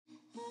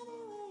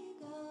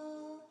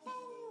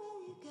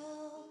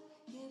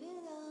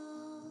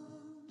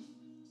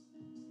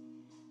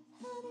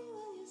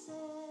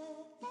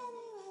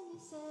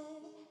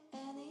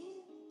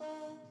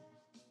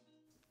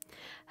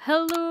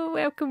Hello,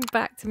 welcome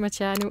back to my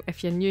channel.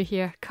 If you're new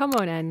here, come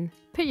on in,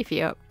 put your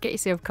feet up, get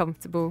yourself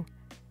comfortable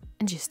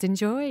and just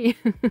enjoy.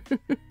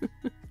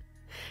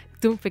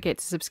 Don't forget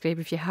to subscribe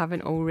if you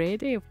haven't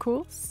already, of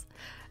course.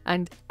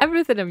 And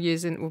everything I'm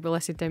using will be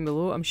listed down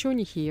below. I'm showing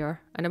you here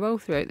and I will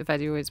throughout the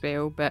video as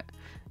well, but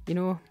you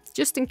know,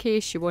 just in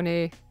case you want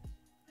to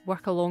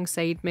work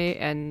alongside me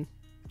and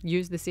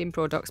use the same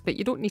products, but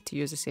you don't need to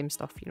use the same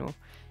stuff, you know.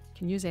 You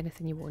can use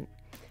anything you want,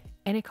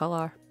 any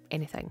colour,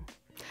 anything.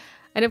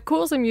 And of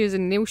course I'm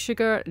using nail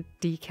sugar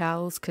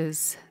decals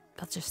because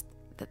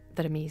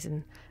they're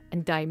amazing,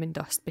 and diamond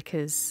dust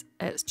because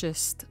it's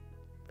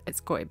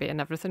got to be in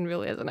everything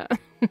really, isn't it?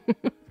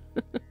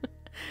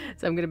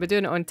 So I'm going to be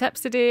doing it on tips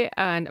today,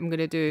 and I'm going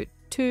to do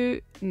 2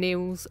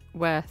 nails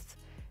with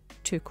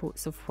 2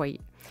 coats of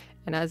white.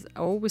 And as I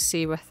always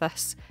say with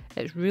this,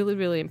 it's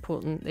really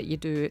important that you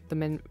do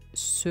them in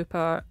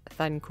super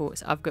thin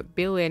coats. I've got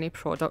barely any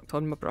product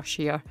on my brush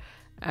here,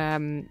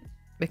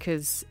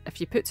 because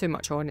if you put too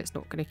much on, it's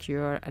not going to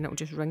cure and it'll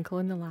just wrinkle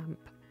in the lamp.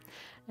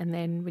 And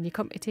then when you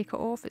come to take it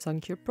off, it's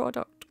uncured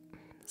product.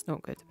 It's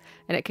not good.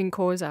 And it can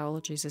cause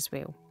allergies as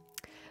well.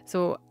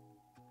 So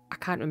I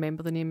can't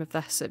remember the name of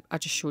this. I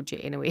just showed you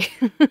anyway.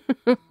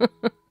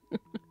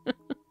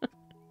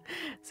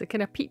 It's a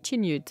kind of peachy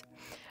nude.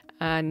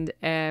 And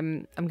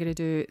I'm going to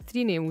do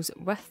 3 nails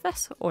with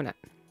this on it.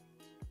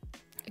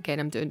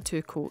 Again, I'm doing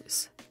 2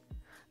 coats.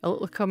 I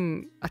look like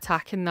I'm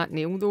attacking that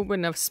nail though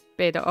when I've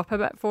sped it up a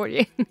bit for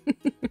you.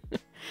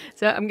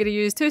 So I'm going to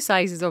use 2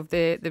 sizes of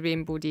the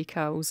rainbow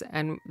decals,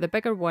 and the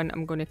bigger one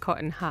I'm going to cut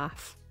in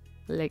half,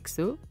 like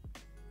so.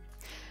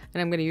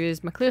 And I'm going to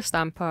use my clear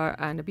stamper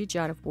and a wee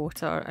jar of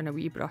water and a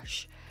wee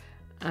brush,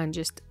 and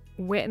just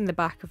wetting the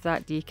back of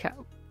that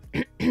decal.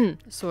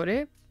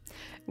 Sorry.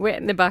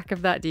 Wetting the back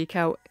of that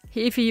decal.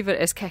 Hay fever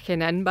is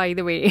kicking in, by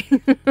the way.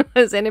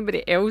 Is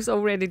anybody else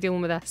already dealing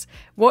with this?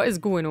 What is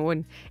going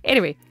on?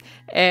 Anyway,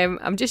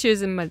 I'm just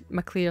using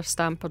my clear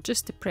stamper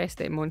just to press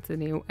them onto the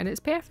nail, and it's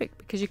perfect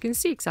because you can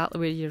see exactly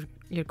where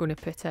you're going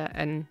to put it,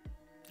 and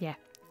yeah,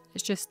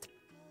 it's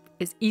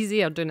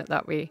easier doing it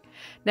that way.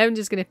 Now I'm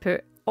just going to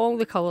put all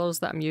the colours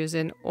that I'm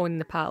using on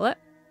the palette.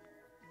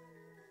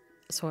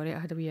 Sorry, I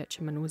had a wee itch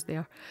in my nose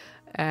there.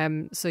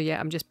 So yeah,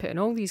 I'm just putting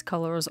all these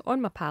colours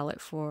on my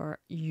palette for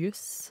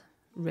use,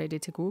 ready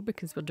to go,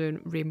 because we're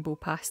doing rainbow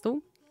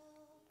pastel.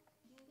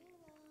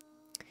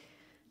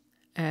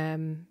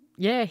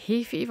 Yeah,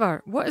 hay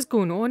fever. What is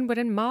going on? We're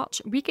in March.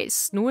 We get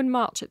snow in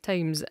March at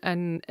times,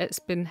 and it's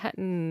been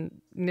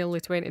hitting nearly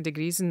 20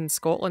 degrees in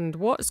Scotland.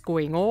 What's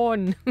going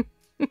on?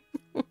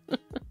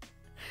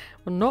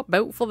 We're not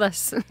built for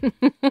this.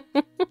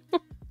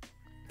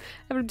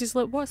 Everybody's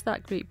like, what's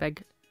that great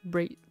big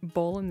bright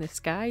ball in the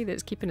sky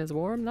that's keeping us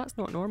warm? That's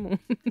not normal.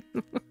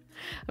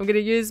 I'm going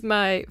to use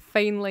my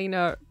fine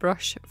liner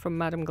brush from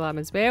Madam Glam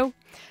as well,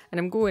 and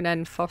I'm going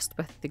in first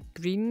with the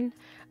green,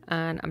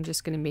 and I'm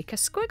just going to make a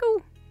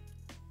squiggle,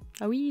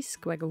 a wee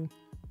squiggle.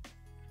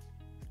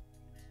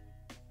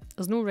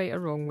 There's no right or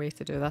wrong way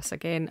to do this.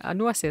 Again, I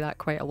know I say that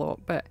quite a lot,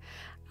 but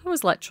I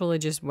was literally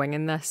just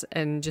winging this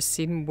and just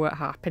seeing what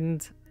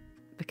happened,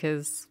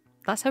 because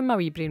that's how my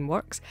wee brain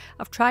works.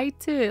 I've tried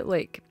to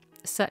like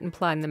sit and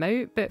plan them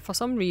out, but for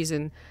some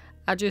reason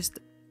I just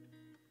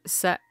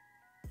sit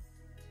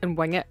and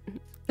wing it.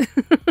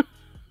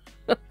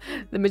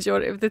 The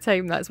majority of the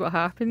time that's what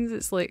happens.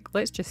 It's like,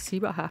 let's just see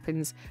what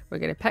happens. We're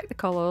going to pick the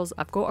colours.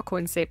 I've got a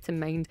concept in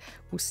mind.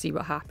 We'll see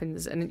what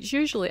happens, and it's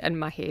usually in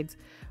my head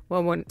what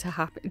I want to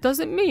happen. It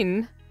doesn't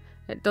mean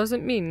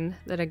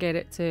that I get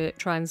it to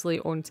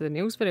translate onto the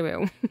nails very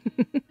well.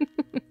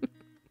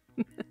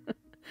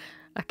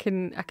 I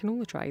can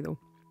only try though.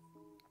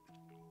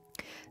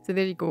 So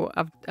there you go.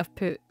 I've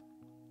put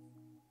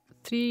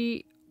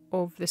 3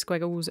 of the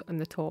squiggles on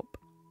the top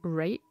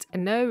right,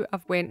 and now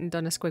I've went and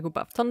done a squiggle,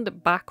 but I've turned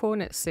it back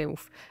on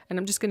itself, and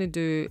I'm just going to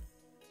do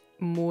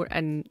more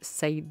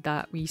inside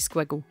that wee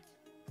squiggle.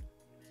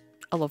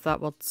 I love that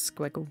word,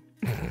 squiggle.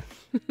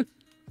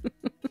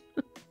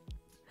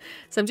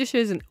 So I'm just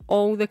using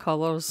all the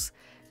colours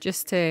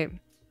just to,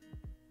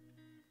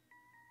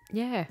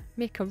 yeah,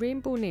 make a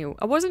rainbow nail.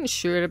 I wasn't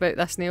sure about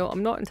this nail.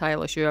 I'm not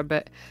entirely sure,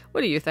 but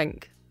what do you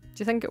think?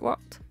 Do you think it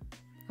worked?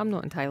 I'm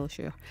not entirely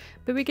sure,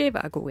 but we gave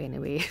it a go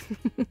anyway.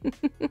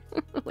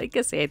 Like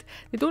I said,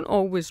 they don't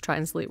always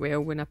translate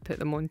well when I put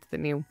them onto the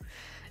nail.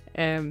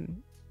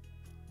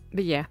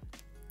 But yeah,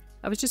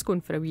 I was just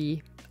going for a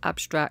wee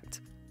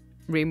abstract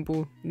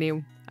rainbow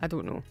nail. I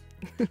don't know.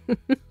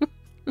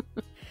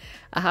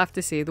 I have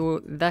to say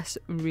though, this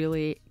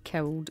really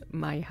killed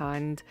my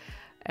hand.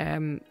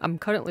 I'm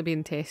currently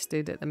being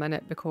tested at the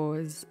minute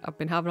because I've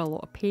been having a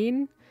lot of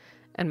pain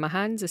in my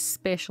hands,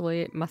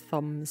 especially my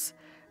thumbs.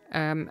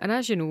 And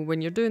as you know,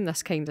 when you're doing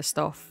this kind of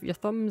stuff, your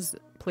thumbs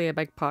play a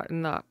big part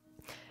in that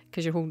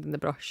because you're holding the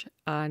brush,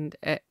 and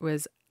it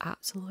was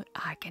absolute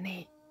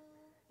agony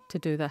to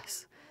do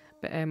this.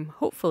 But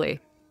hopefully,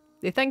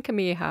 they think I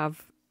may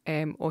have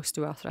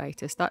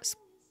osteoarthritis. That's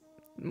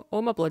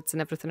all my bloods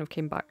and everything have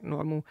came back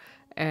normal.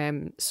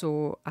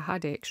 So I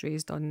had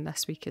x-rays done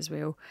this week as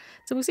well.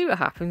 So we'll see what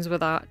happens with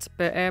that.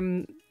 But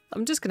I'm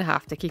just going to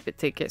have to keep it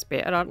till it gets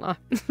better, aren't I?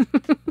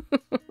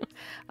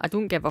 I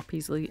don't give up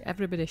easily.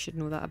 Everybody should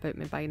know that about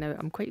me by now.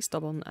 I'm quite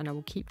stubborn and I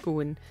will keep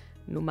going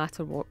no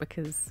matter what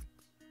because,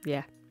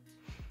 yeah.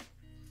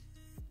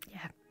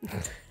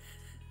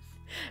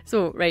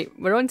 So, right,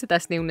 we're on to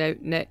this nail now.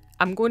 Now,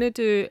 I'm going to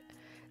do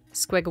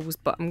squiggles,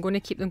 but I'm going to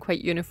keep them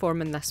quite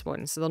uniform in this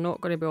one, so they're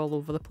not going to be all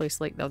over the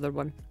place like the other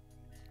one.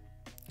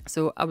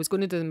 So I was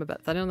going to do them a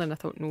bit thinner, then I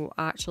thought, no,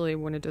 I actually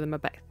want to do them a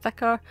bit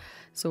thicker.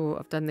 So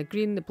I've done the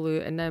green, the blue,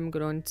 and now I'm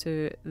going on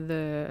to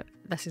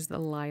this is the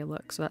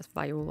lilac, so that's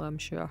Viola, I'm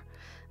sure.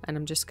 And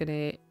I'm just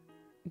going to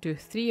do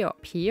 3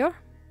 up here.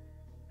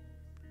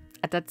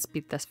 I did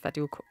speed this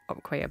video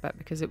up quite a bit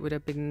because it would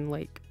have been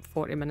like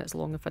 40 minutes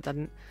long if I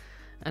didn't.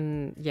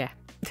 And yeah.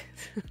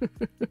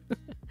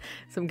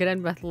 So I'm going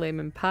in with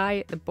lemon pie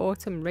at the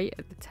bottom, right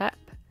at the tip.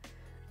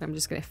 And I'm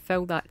just going to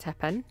fill that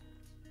tip in.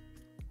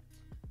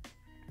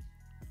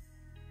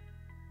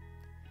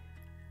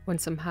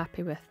 Once I'm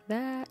happy with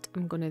that,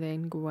 I'm going to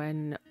then go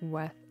in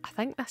with, I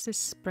think this is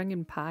Spring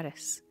in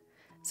Paris.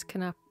 It's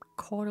kind of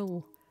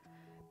coral,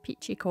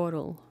 peachy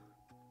coral.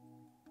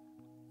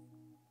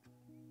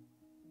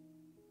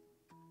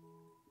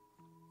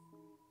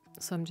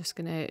 So I'm just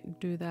going to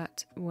do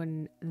that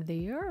one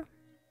there.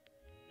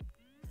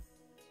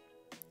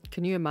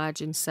 Can you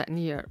imagine sitting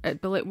here?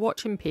 It'd be like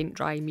watching paint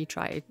dry, me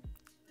try to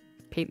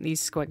paint these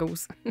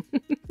squiggles.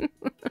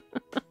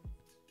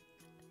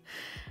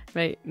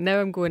 Right, now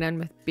I'm going in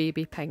with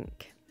baby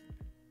pink.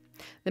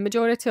 The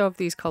majority of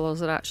these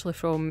colours are actually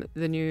from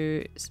the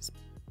new,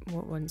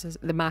 what ones is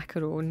it? The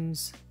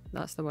macarons.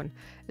 That's the one.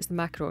 It's the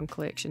macaron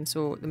collection.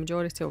 So the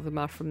majority of them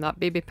are from that.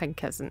 Baby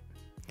pink isn't.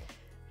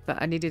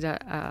 But I needed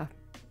a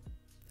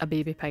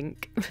baby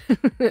pink,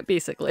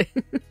 basically.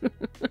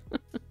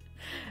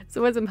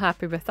 So as I'm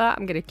happy with that,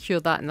 I'm going to cure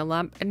that in the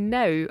lamp. And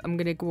now I'm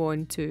going to go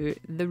on to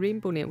the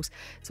rainbow nails.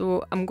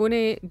 So I'm going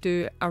to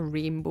do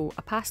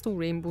a pastel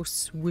rainbow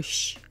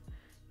swoosh.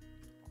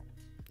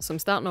 So I'm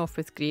starting off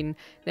with green.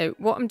 Now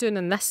what I'm doing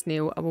in this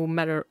nail, I will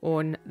mirror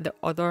on the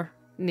other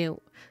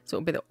nail. So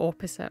it'll be the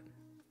opposite.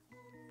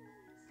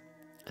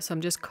 So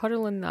I'm just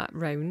curling that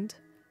round.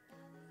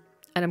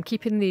 And I'm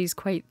keeping these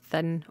quite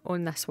thin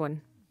on this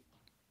one.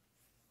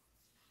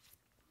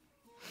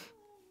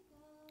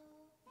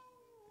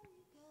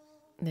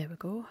 There we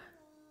go.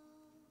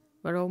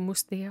 We're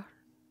almost there.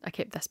 I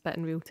kept this bit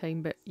in real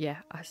time, but yeah,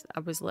 I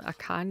was like, I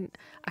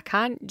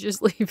can't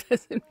just leave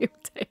this in real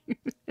time.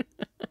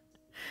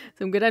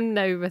 So I'm going in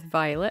now with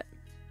violet.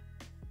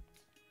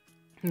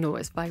 No,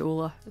 it's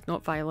Viola. It's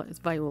not violet, it's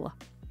Viola.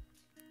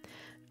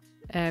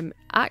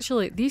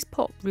 Actually, these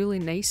pop really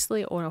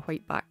nicely on a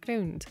white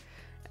background.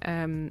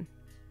 I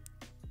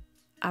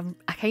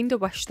kind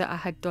of wish that I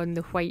had done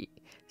the white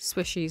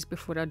swishes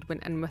before I'd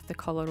went in with the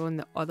colour on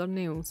the other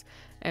nails,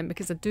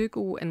 because I do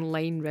go and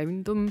line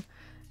round them,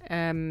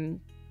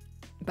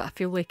 but I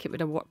feel like it would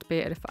have worked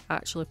better if I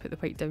actually put the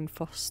white down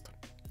first.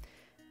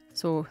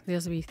 So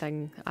there's a wee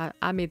thing.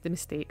 I made the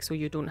mistake, so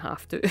you don't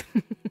have to.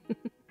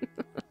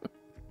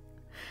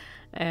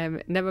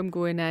 Now I'm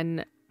going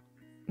in.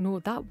 No,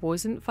 that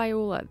wasn't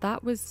Viola.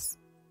 That was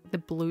the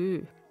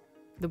blue.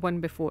 The one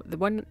before. The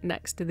one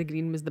next to the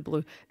green was the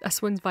blue.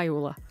 This one's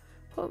Viola.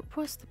 What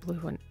was the blue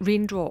one?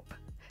 Raindrop.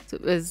 So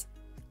it was.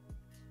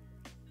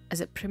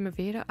 Is it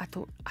Primavera? I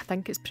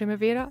think it's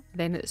Primavera.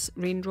 Then it's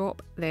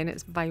Raindrop. Then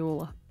it's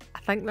Viola. I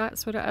think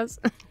that's what it is.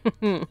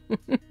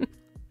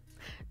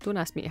 Don't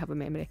ask me to have a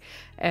memory.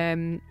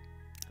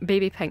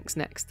 Baby pink's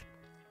next.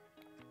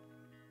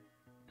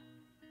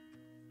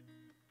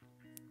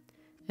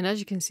 And as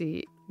you can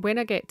see, when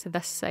I get to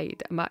this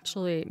side, I'm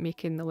actually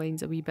making the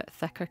lines a wee bit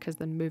thicker because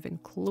they're moving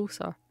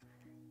closer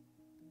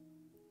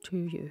to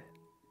you.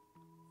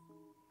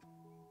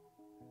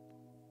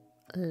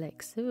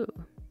 Like so.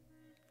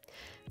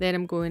 Then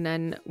I'm going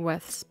in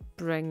with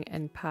Spring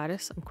in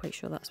Paris. I'm quite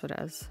sure that's what it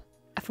is.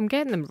 If I'm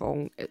getting them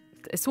wrong,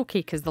 it's okay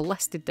because they're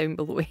listed down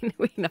below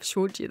anyway and I've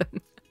showed you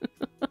them.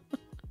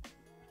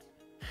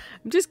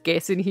 I'm just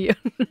guessing here.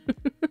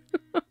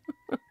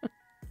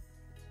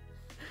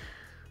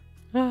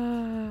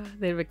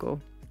 There we go.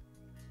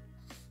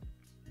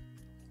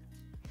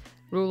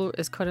 Rollo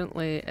is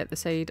currently at the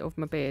side of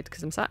my bed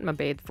because I'm sat in my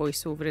bed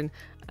voiceovering,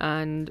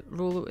 and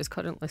Rollo is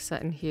currently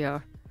sitting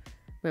here.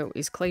 Well,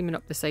 he's climbing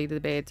up the side of the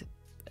bed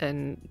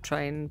and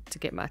trying to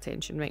get my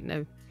attention right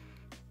now.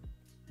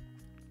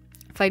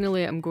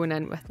 Finally, I'm going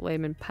in with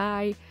lemon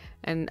pie,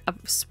 and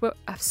I've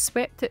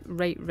swept it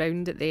right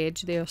round at the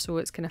edge there, so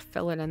it's kind of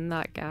filling in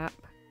that gap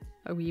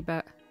a wee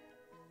bit.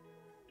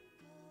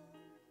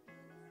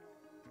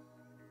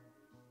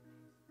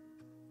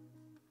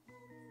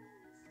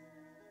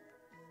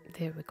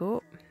 There we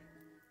go.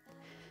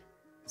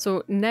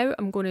 So now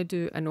I'm going to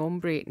do an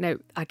ombre. Now,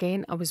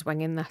 again, I was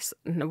winging this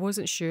and I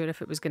wasn't sure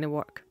if it was going to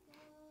work.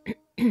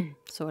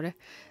 Sorry.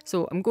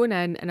 So I'm going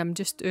in and I'm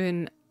just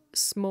doing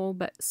small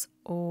bits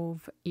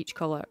of each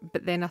colour.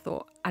 But then I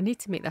thought, I need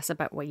to make this a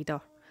bit wider.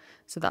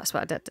 So that's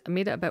what I did. I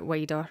made it a bit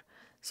wider.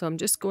 So I'm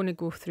just going to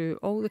go through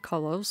all the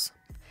colours.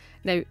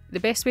 Now, the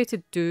best way to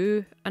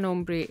do an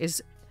ombre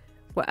is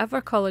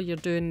whatever colour you're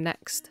doing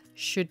next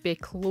should be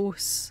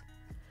close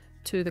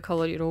to the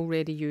colour you're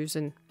already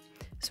using.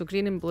 So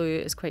green and blue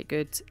is quite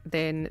good.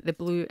 Then the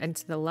blue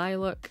into the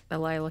lilac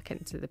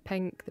into the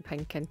pink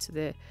into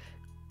the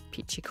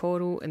peachy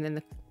coral, and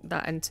then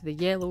that into the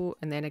yellow,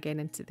 and then again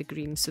into the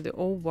green. So they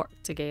all work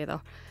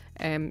together.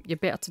 You're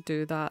better to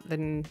do that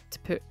than to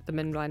put them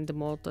in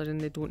random order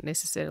and they don't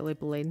necessarily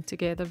blend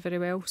together very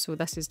well. So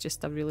this is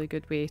just a really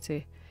good way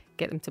to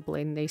get them to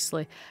blend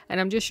nicely.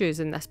 And I'm just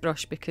using this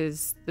brush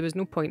because there was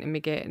no point in me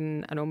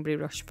getting an ombre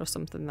brush for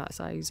something that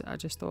size. I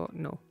just thought,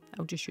 no,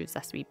 I'll just use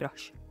this wee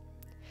brush.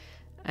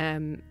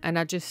 And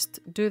I just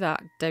do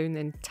that down the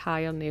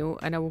entire nail,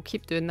 and I will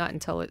keep doing that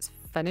until it's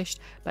finished.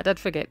 But I did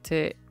forget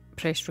to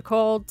press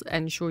record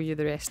and show you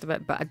the rest of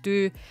it, but I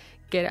do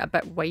get it a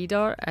bit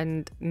wider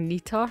and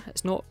neater.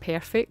 It's not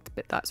perfect,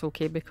 but that's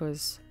okay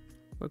because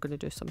we're going to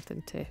do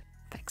something to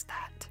fix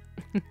that.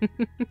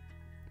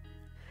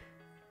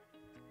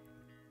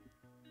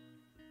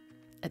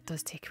 It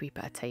does take a wee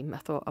bit of time. I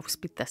thought I'll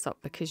speed this up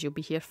because you'll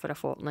be here for a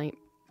fortnight.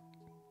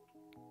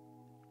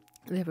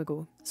 There we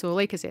go. So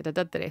like I said, I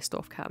did the rest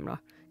off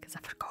camera because I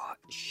forgot.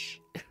 Shh.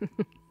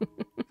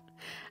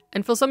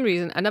 And for some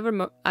reason,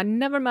 I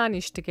never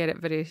managed to get it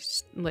very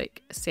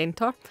like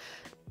centre,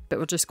 but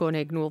we're just going to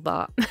ignore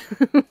that.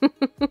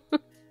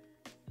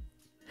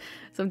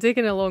 So I'm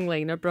taking a long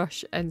liner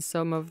brush and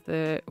some of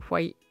the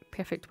white,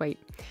 perfect white.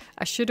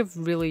 I should have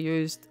really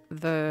used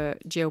the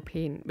gel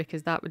paint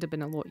because that would have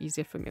been a lot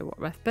easier for me to work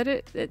with, but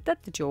it did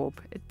the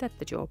job. It did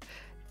the job.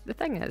 The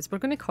thing is, we're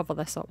going to cover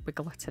this up with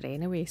glitter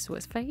anyway, so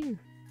it's fine.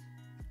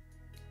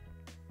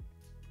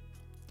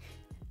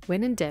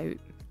 When in doubt,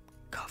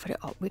 cover it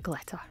up with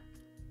glitter.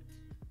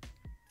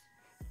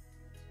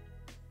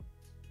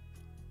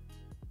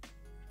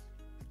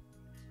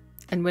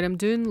 And when I'm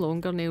doing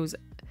longer nails,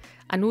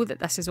 I know that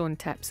this is on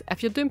tips.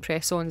 If you're doing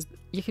press-ons,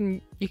 you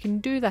can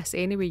do this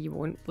any way you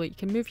want. Like, you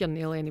can move your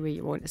nail any way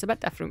you want. It's a bit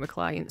different with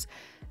clients.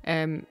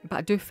 But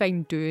I do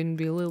find doing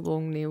really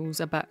long nails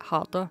a bit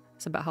harder.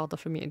 It's a bit harder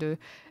for me to do,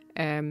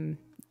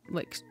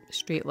 like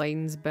straight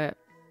lines, but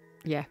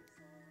yeah.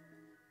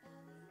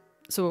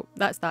 So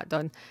that's that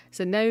done.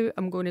 So now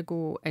I'm going to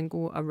go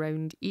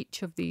around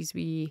each of these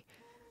wee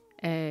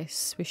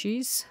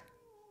swishes,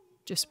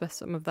 just with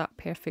some of that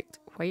perfect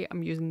white.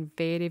 I'm using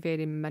very,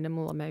 very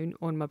minimal amount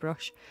on my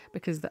brush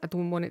because I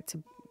don't want it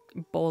to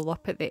ball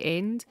up at the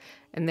end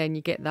and then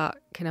you get that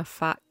kind of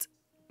fat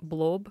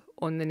blob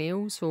on the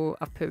nail. So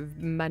I've put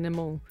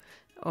minimal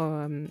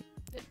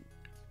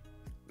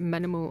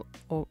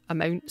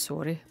amount,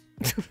 sorry,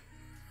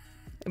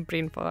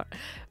 brain fart,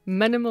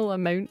 minimal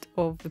amount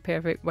of the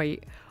perfect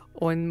white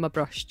on my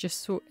brush,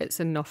 just so it's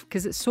enough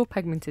because it's so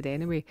pigmented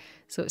anyway.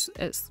 So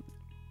it's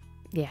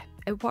yeah,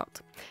 it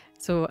worked.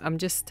 So I'm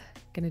just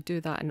going to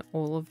do that in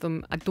all of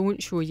them. I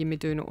don't show you me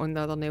doing it on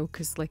the other nail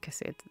because, like I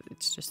said,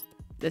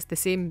 it's the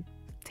same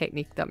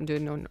technique that I'm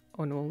doing on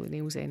all the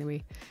nails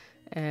anyway.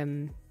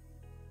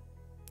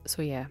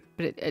 So yeah,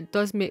 but it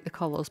does make the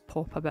colours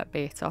pop a bit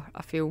better,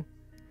 I feel,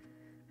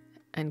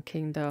 and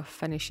kind of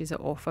finishes it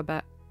off a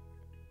bit.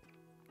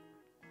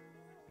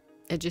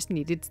 It just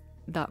needed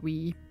that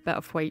wee bit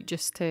of white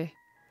just to,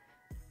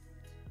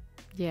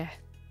 yeah.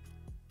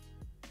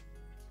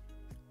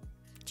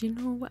 Do you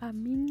know what I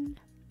mean?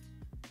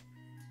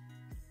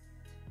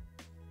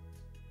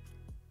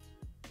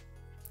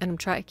 And I'm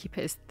trying to keep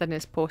it as thin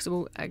as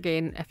possible.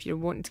 Again, if you're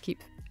wanting to keep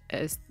it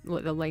as,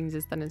 like, the lines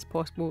as thin as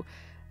possible,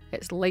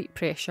 it's light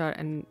pressure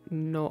and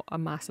not a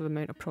massive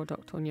amount of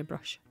product on your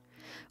brush.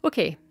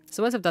 Okay,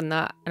 so once I've done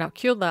that and I've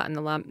cured that in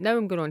the lamp, now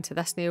I'm going on to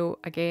this nail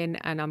again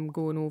and I'm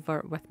going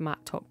over with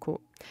matte top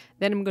coat.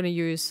 Then I'm going to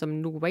use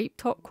some no wipe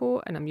top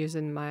coat and I'm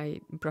using my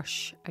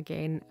brush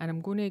again and I'm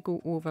going to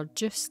go over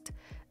just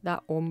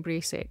that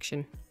ombre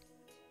section.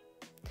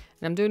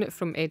 And I'm doing it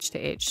from edge to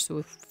edge,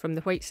 so from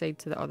the white side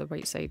to the other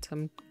white side. So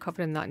I'm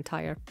covering that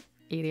entire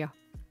area.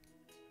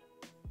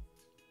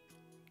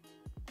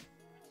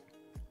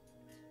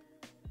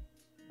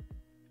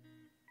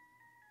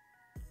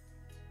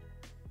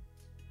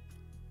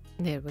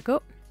 There we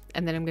go.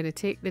 And then I'm going to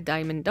take the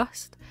diamond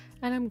dust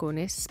and I'm going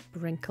to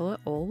sprinkle it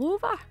all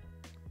over.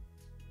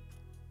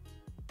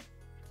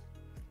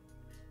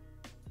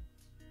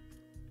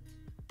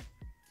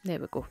 There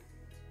we go.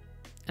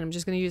 And I'm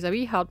just going to use a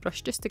wee hard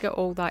brush just to get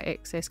all that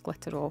excess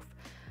glitter off.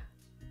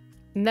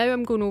 Now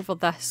I'm going over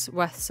this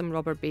with some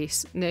rubber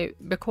base. Now,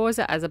 because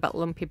it is a bit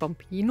lumpy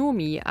bumpy, you know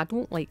me, I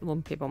don't like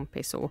lumpy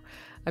bumpy, so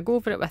I go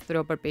over it with the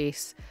rubber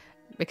base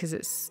because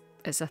it's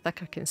a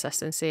thicker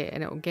consistency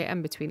and it'll get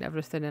in between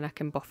everything and I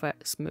can buff it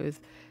smooth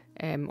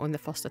on the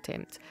first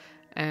attempt.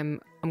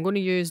 I'm going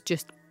to use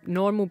just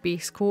normal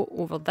base coat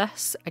over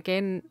this.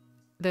 Again,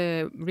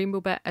 the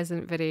rainbow bit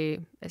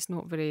it's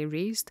not very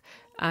raised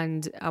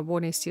and I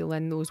want to seal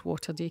in those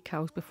water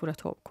decals before I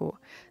top coat.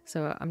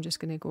 So I'm just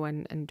going to go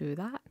in and do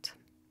that.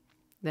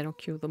 Then I'll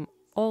cure them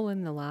all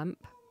in the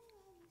lamp.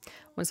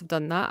 Once I've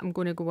done that, I'm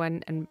going to go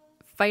in and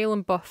file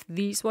and buff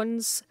these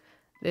ones,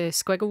 the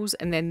squiggles,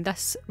 and then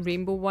this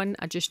rainbow one,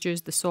 I just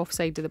used the soft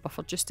side of the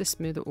buffer just to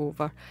smooth it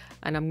over,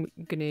 and I'm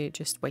going to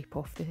just wipe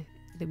off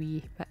the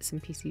wee bits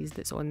and pieces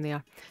that's on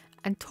there.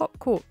 And top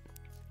coat,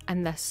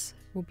 and this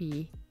will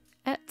be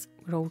it.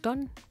 We're all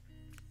done.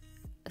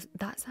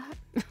 That's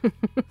it.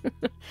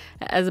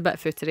 It is a bit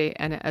footery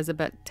and it is a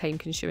bit time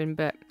consuming,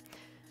 but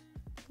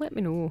let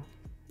me know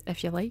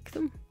if you like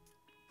them.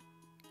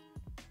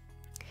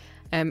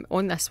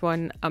 On this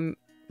one, I'm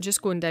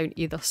just going down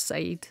either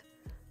side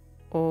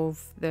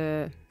of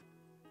the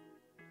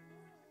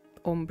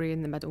ombre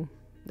in the middle,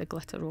 the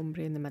glitter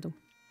ombre in the middle.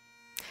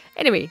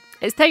 Anyway,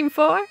 it's time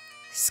for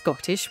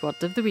Scottish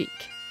Word of the Week.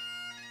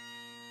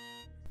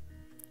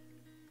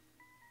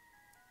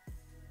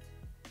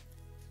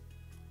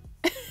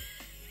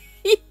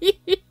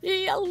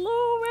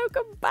 Hello,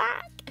 welcome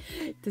back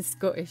to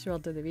Scottish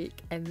Word of the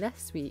Week. And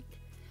this week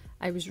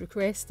I was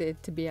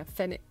requested to be a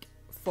Finnick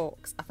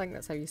fox. I think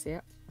that's how you say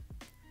it.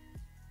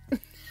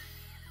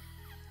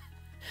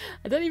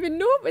 I didn't even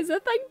know it was a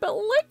thing, but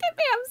look at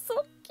me, I'm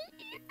so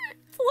cute.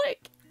 Look.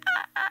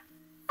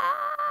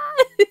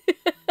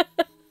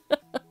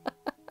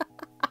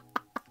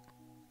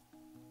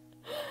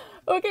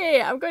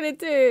 Okay, I'm going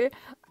to do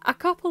a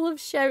couple of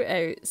shout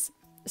outs.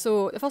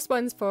 So the first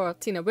one's for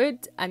Tina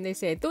Wood, and they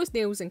said, those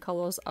nails and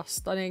colours are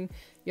stunning.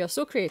 You're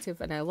so creative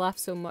and I laugh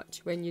so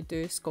much when you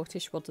do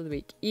Scottish Word of the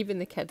Week. Even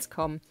the kids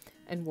come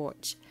and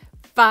watch.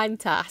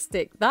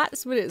 Fantastic.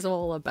 That's what it's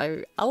all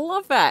about. I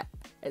love it.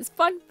 It's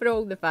fun for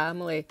all the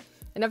family.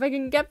 And if I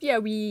can give you a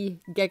wee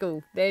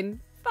giggle,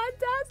 then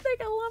fantastic.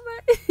 I love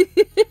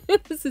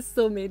it. This has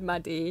so made my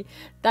day.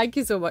 Thank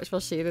you so much for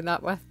sharing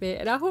that with me,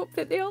 and I hope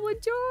that they all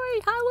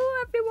enjoy.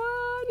 Hello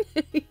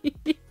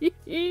everyone.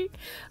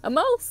 I'm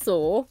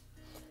also...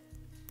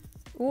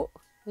 Oh,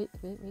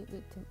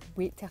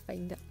 wait till I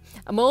find it.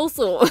 I'm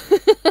also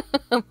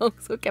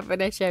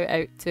giving a shout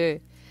out to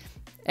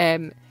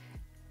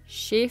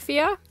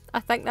Shafia. I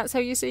think that's how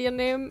you say your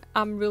name.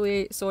 I'm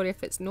really sorry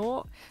if it's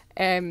not.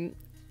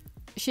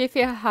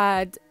 Shafia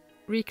had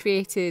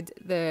recreated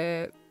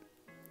the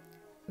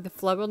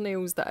flower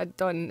nails that I'd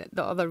done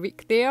the other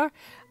week there,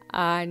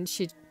 and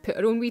she put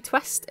her own wee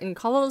twist in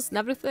colours and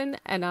everything,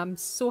 and I'm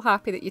so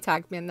happy that you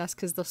tagged me in this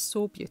because they're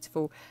so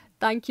beautiful.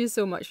 Thank you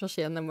so much for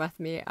sharing them with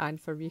me and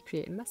for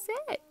recreating my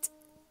set.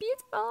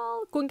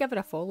 Beautiful. Go and give her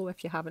a follow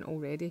if you haven't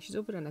already. She's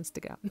over on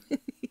Instagram.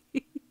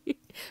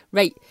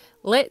 Right,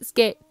 let's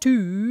get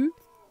to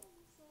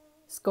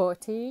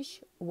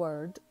Scottish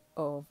Word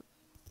of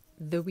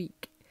the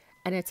Week,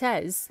 and it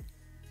is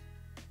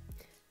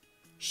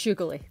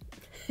sugally.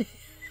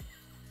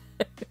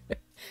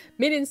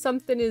 Meaning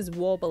something is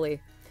wobbly.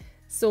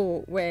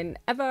 So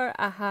whenever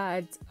I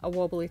had a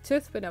wobbly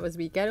tooth when I was a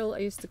wee girl, I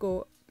used to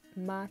go,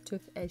 my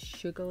tooth is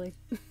sugally.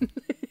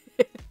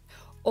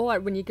 Or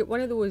when you get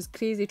one of those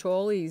crazy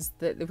trolleys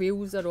that the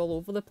wheels are all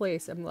over the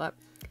place, I'm like,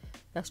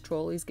 this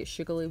trolley's got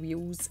sugally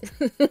wheels.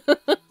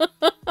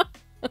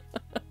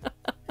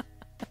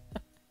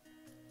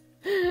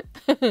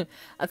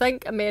 I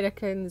think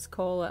Americans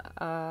call it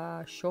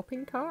a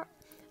shopping cart.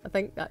 I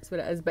think that's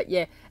what it is. But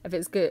yeah, if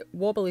it's got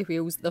wobbly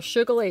wheels, they're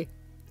sugally.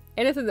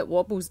 Anything that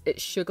wobbles,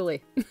 it's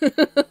sugally.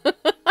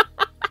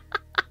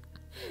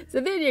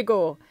 So there you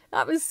go.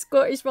 That was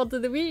Scottish Word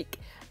of the Week.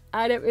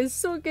 And it was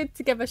so good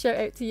to give a shout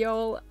out to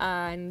y'all.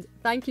 And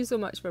thank you so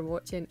much for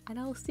watching. And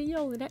I'll see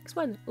y'all in the next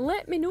one.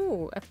 Let me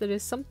know if there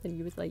is something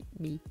you would like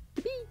me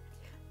to be.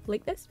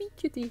 Like this wee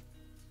cutie.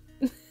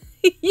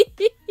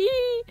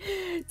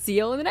 See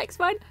y'all in the next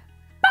one.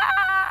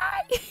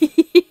 Bye!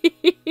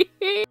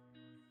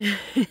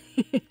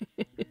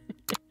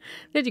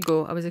 There you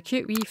go. I was a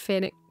cute wee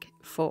Finnick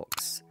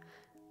fox.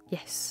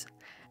 Yes.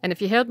 And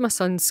if you heard my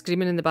son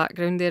screaming in the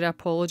background there, I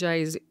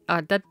apologise.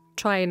 I did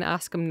try and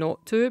ask him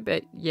not to,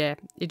 but yeah,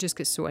 he just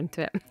gets so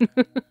into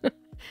it.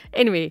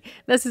 Anyway,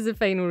 this is the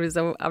final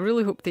result. I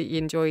really hope that you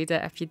enjoyed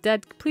it. If you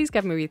did, please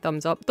give me a wee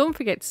thumbs up. Don't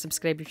forget to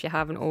subscribe if you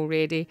haven't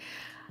already.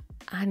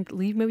 And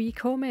leave me a wee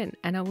comment.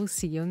 And I will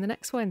see you on the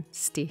next one.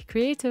 Stay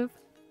creative.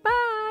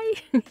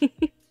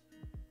 Bye!